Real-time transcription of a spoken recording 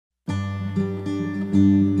Good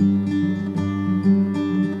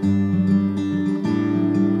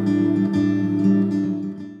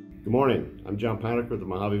morning, I'm John Ponick with the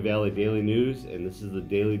Mohave Valley Daily News, and this is the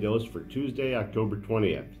Daily Dose for Tuesday, October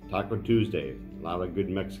 20th, Taco Tuesday. A lot of good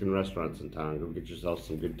Mexican restaurants in town. Go get yourself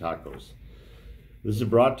some good tacos. This is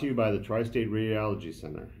brought to you by the Tri-State Radiology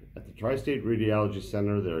Center. At the Tri-State Radiology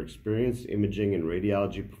Center, their experienced imaging and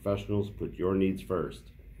radiology professionals put your needs first.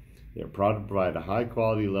 They are proud to provide a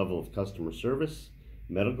high-quality level of customer service,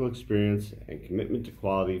 medical experience, and commitment to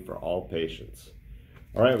quality for all patients.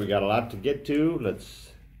 All right, we got a lot to get to.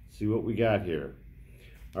 Let's see what we got here.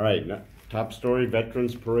 All right, top story,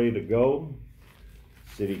 Veterans Parade to go.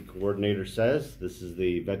 City coordinator says this is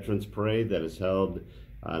the Veterans Parade that is held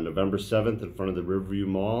on November 7th in front of the Riverview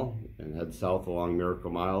Mall and head south along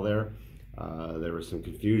Miracle Mile there. There was some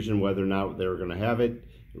confusion whether or not they were going to have it.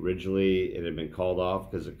 Originally, it had been called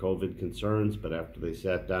off because of COVID concerns, but after they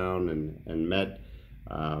sat down and met,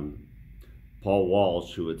 Paul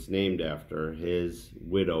Walsh, who it's named after, his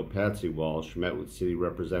widow, Patsy Walsh, met with city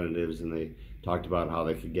representatives and they talked about how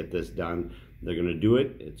they could get this done. They're going to do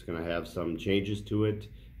it. It's going to have some changes to it.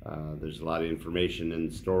 There's a lot of information in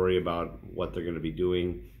the story about what they're going to be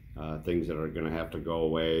doing, things that are going to have to go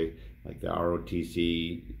away, like the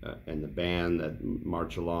ROTC and the band that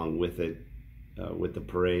march along with it, with the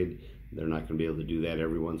parade. They're not going to be able to do that.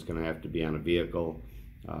 Everyone's going to have to be on a vehicle.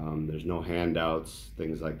 There's no handouts,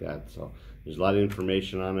 things like that. So there's a lot of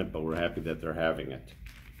information on it, but we're happy that they're having it.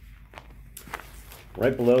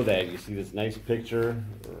 Right below that, you see this nice picture,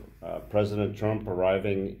 President Trump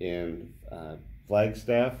arriving in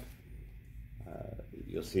Flagstaff.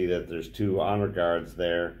 You'll see that there's two honor guards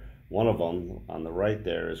there. One of them on the right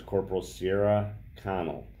there is Corporal Sierra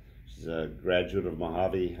Connell. She's a graduate of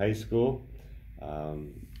Mohave High School,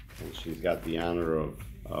 and she's got the honor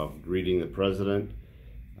of greeting the president.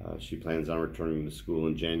 She plans on returning to school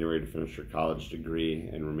in January to finish her college degree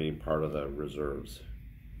and remain part of the reserves.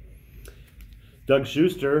 Doug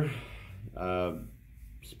Schuster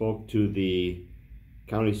spoke to the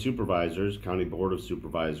county supervisors, county board of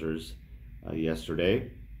supervisors yesterday,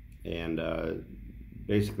 and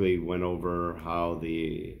basically went over how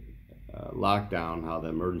the lockdown, how the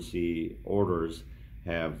emergency orders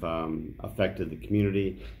have affected the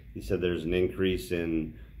community. He said there's an increase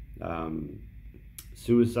in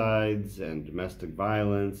suicides and domestic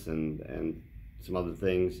violence and some other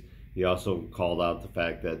things. He also called out the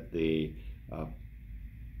fact that the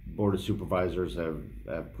Board of Supervisors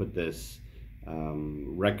have put this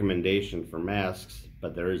recommendation for masks,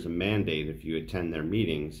 but there is a mandate if you attend their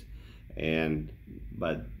meetings,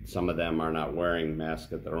 but some of them are not wearing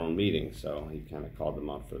masks at their own meetings, so he kind of called them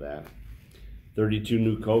out for that. 32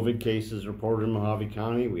 new COVID cases reported in Mohave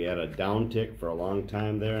County. We had a downtick for a long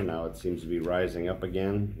time there. Now it seems to be rising up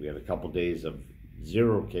again. We had a couple days of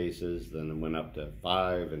 0 cases, then it went up to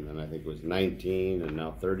 5, and then I think it was 19, and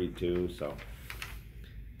now 32. So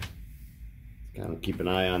kind of keep an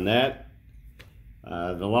eye on that.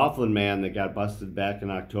 The Laughlin man that got busted back in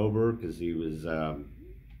October because he was on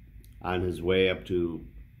his way up to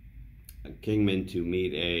Kingman to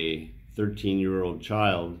meet a 13-year-old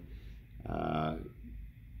child.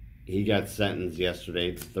 He got sentenced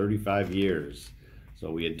yesterday to 35 years. So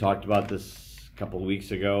we had talked about this a couple of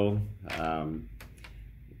weeks ago,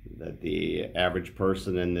 that the average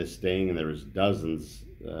person in this sting, and there was dozens,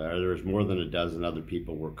 there was more than a dozen other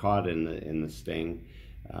people were caught in the sting,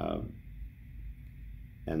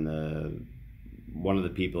 and one of the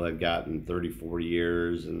people had gotten 34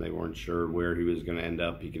 years, and they weren't sure where he was going to end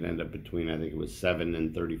up. He could end up between, I think it was 7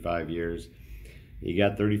 and 35 years. He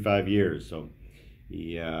got 35 years, so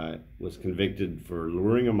he was convicted for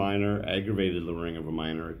luring a minor, aggravated luring of a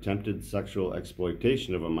minor, attempted sexual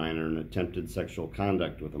exploitation of a minor, and attempted sexual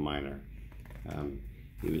conduct with a minor.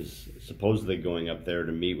 He was supposedly going up there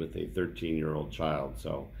to meet with a 13-year-old child,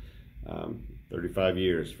 so 35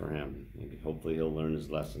 years for him. Maybe, hopefully he'll learn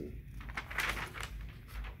his lesson.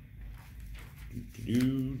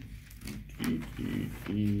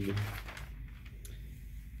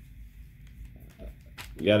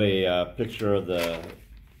 We got a picture of the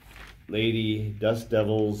Lady Dust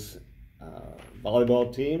Devils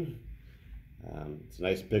volleyball team. It's a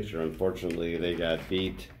nice picture. Unfortunately, they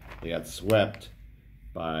got swept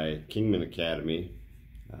by Kingman Academy.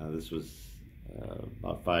 This was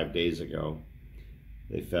about 5 days ago.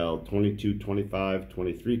 They fell 22-25,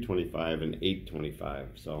 23-25, and 8-25.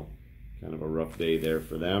 So kind of a rough day there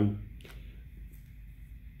for them.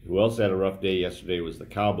 Who else had a rough day yesterday was the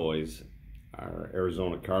Cowboys. our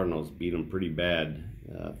Arizona Cardinals beat them pretty bad,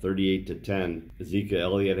 38-10. Ezekiel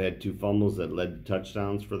Elliott had 2 fumbles that led to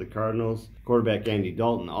touchdowns for the Cardinals. Quarterback Andy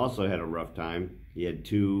Dalton also had a rough time. He had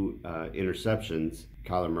 2 interceptions.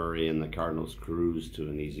 Kyler Murray and the Cardinals cruised to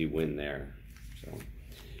an easy win there. So,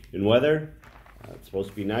 in weather, it's supposed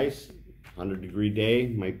to be nice. 100-degree day,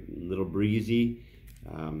 might a little breezy,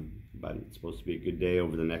 but it's supposed to be a good day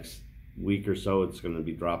over the next week or so. It's going to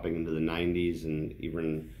be dropping into the 90s and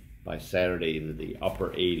even by Saturday into the upper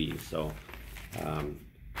 80s. So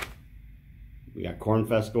we got Corn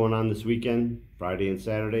Fest going on this weekend, Friday and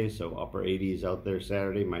Saturday, so upper 80s out there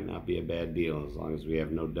Saturday might not be a bad deal as long as we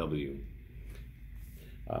have no W.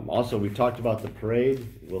 Also, we talked about the parade.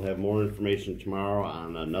 We'll have more information tomorrow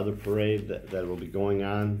on another parade that will be going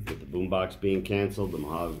on with the boombox being canceled. The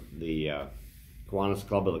Kiwanis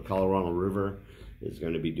Club of the Colorado River is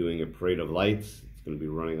going to be doing a parade of lights. It's going to be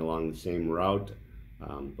running along the same route,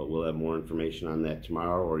 but we'll have more information on that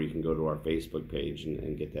tomorrow, or you can go to our Facebook page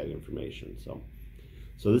and get that information. So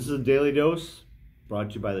this is a Daily Dose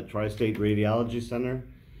brought to you by the Tri-State Radiology Center.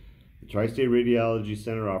 The Tri-State Radiology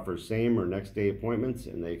Center offers same or next day appointments,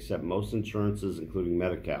 and they accept most insurances, including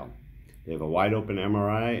Medi-Cal. They have a wide open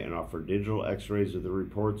MRI and offer digital x-rays with the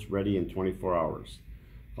reports ready in 24 hours.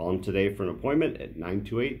 Call them today for an appointment at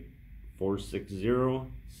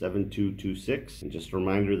 928-460-7226. And just a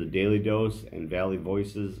reminder, the Daily Dose and Valley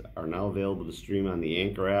Voices are now available to stream on the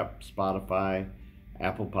Anchor app, Spotify,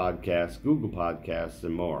 Apple Podcasts, Google Podcasts,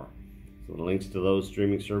 and more. So the links to those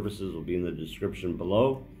streaming services will be in the description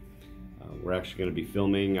below. We're actually going to be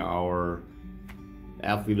filming our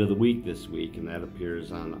Athlete of the Week this week, and that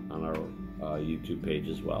appears on our YouTube page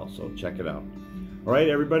as well, so check it out. All right,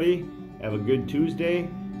 everybody, have a good Tuesday.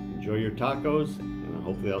 Enjoy your tacos, and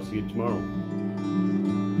hopefully I'll see you tomorrow.